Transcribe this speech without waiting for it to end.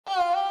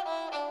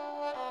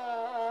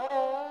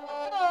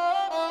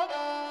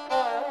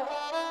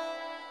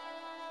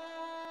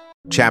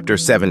Chapter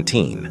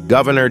 17.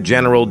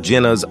 Governor-General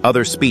Jinnah's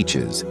Other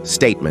Speeches,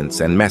 Statements,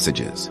 and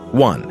Messages.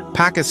 1.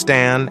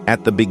 Pakistan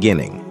at the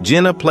Beginning.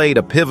 Jinnah played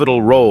a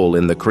pivotal role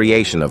in the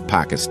creation of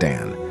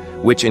Pakistan,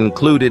 which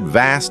included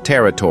vast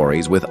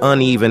territories with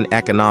uneven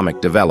economic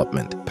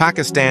development.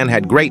 Pakistan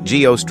had great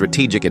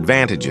geostrategic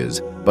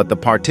advantages, but the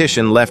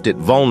partition left it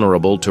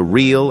vulnerable to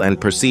real and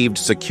perceived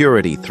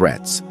security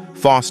threats,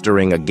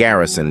 fostering a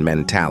garrison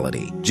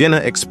mentality.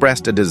 Jinnah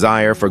expressed a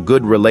desire for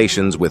good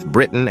relations with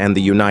Britain and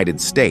the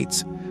United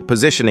States,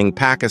 positioning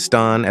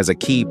Pakistan as a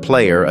key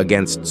player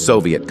against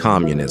Soviet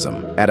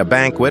communism. At a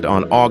banquet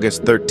on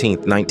August 13,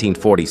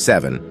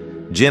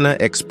 1947, Jinnah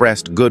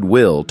expressed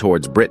goodwill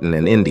towards Britain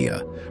and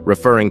India,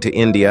 referring to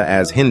India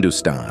as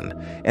Hindustan,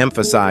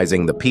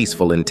 emphasizing the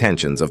peaceful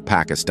intentions of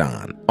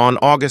Pakistan. On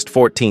August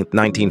 14,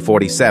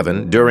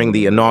 1947, during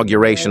the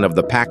inauguration of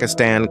the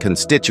Pakistan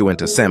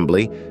Constituent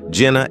Assembly,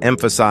 Jinnah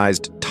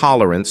emphasized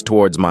tolerance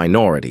towards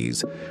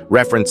minorities,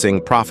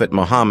 referencing Prophet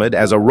Muhammad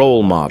as a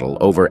role model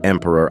over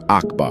Emperor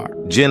Akbar.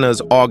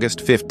 Jinnah's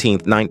August 15,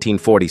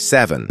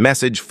 1947,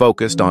 message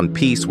focused on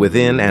peace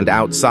within and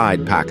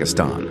outside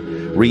Pakistan,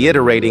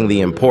 reiterating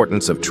the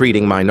importance of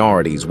treating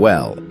minorities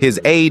well. His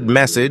aid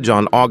message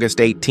on August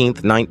 18,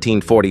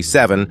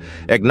 1947,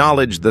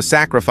 acknowledged the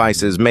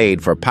sacrifices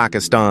made for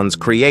Pakistan's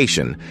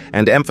creation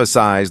and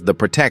emphasized the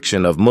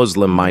protection of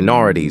Muslim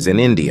minorities in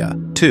India.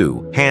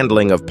 2.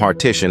 Handling of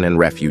partition and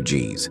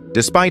refugees.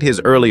 Despite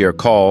his earlier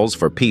calls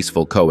for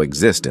peaceful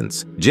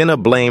coexistence,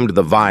 Jinnah blamed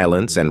the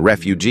violence and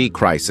refugee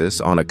crisis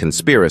on a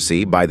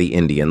conspiracy by the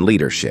Indian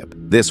leadership.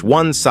 This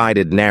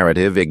one-sided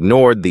narrative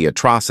ignored the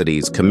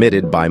atrocities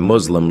committed by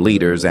Muslim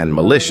leaders and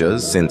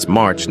militias since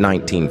March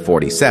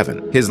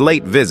 1947. His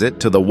late visit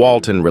to the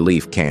Walton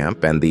relief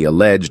camp and the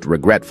alleged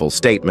regretful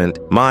statement,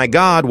 "My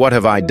God, what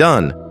have I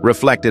done?"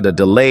 reflected a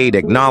delayed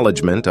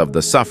acknowledgement of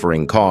the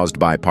suffering caused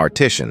by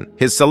partition.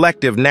 His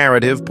selective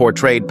narrative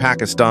portrayed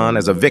Pakistan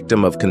as a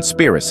victim of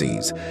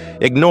conspiracies,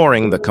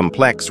 ignoring the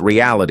complex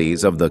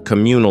realities of the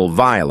communal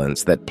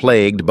violence that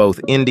plagued both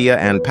India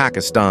and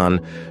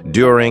Pakistan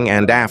during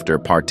and after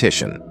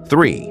partition.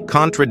 3.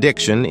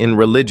 Contradiction in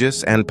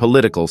religious and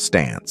political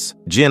stance.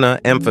 Jinnah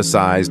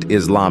emphasized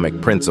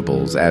Islamic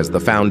principles as the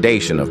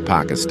foundation of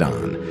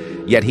Pakistan,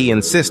 yet he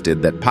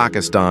insisted that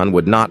Pakistan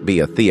would not be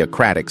a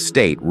theocratic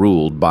state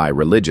ruled by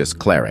religious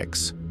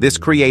clerics. This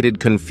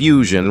created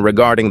confusion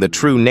regarding the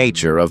true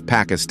nature of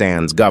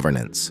Pakistan's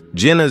governance.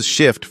 Jinnah's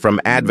shift from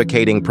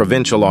advocating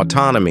provincial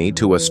autonomy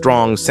to a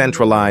strong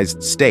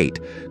centralized state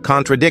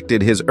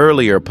contradicted his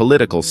earlier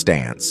political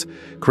stance,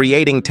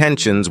 creating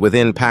tensions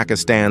within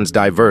Pakistan's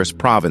diverse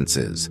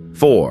provinces.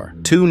 4.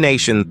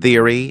 Two-nation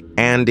theory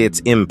and its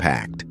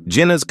impact.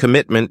 Jinnah's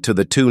commitment to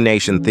the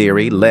two-nation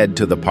theory led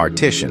to the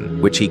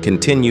partition, which he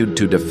continued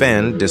to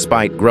defend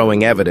despite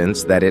growing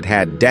evidence that it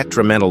had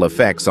detrimental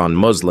effects on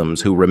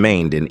Muslims who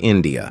remained in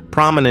India.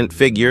 Prominent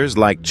figures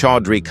like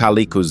Chaudhry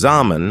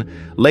Khalikuzaman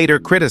later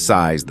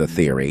criticized the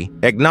theory,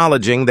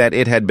 acknowledging that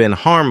it had been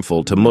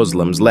harmful to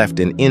Muslims left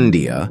in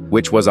India,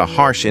 which was a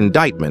harsh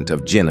indictment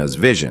of Jinnah's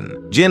vision.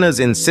 Jinnah's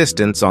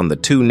insistence on the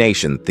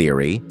two-nation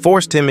theory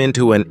forced him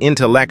into an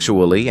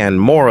intellectually and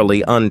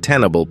morally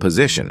untenable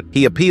position.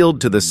 He appealed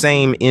to the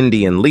same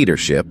Indian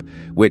leadership,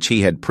 which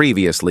he had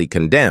previously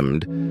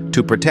condemned,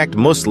 to protect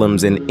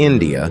Muslims in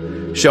India,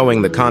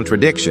 showing the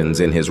contradictions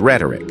in his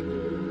rhetoric.